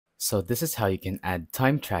So this is how you can add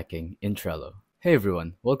time tracking in Trello. Hey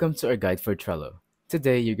everyone, welcome to our guide for Trello.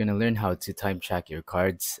 Today you're going to learn how to time track your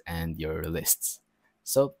cards and your lists.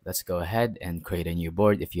 So let's go ahead and create a new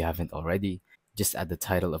board if you haven't already. Just add the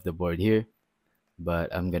title of the board here,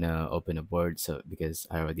 but I'm going to open a board because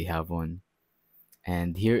I already have one.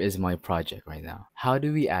 And here is my project right now. How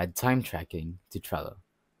do we add time tracking to Trello?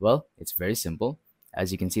 Well, it's very simple.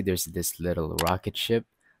 As you can see, there's this little rocket ship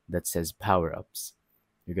that says power ups.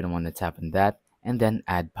 You're going to want to tap on that and then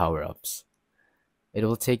add power ups. It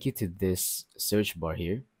will take you to this search bar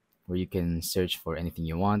here where you can search for anything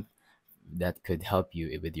you want that could help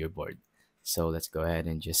you with your board. So let's go ahead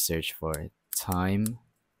and just search for time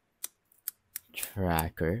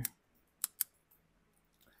tracker,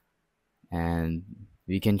 and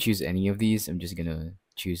we can choose any of these. I'm just gonna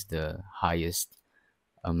choose the highest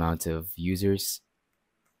amount of users,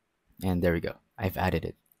 and there we go. I've added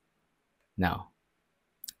it. Now,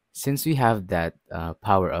 since we have that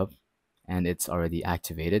power up and it's already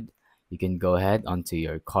activated, you can go ahead onto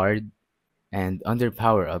your card, and under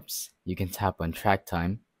power ups, you can tap on track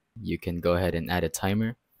time. You can go ahead and add a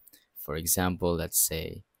timer. For example, let's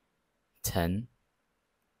say 10,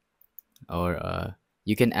 or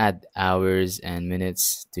you can add hours and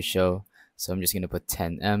minutes to show. So I'm just gonna put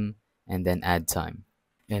 10 and then add time.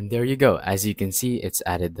 And there you go. As you can see, it's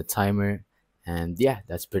added the timer. And yeah,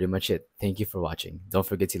 that's pretty much it. Thank you for watching. Don't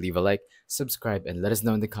forget to leave a like, subscribe, and let us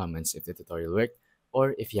know in the comments if the tutorial worked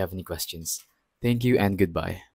or if you have any questions. Thank you and goodbye.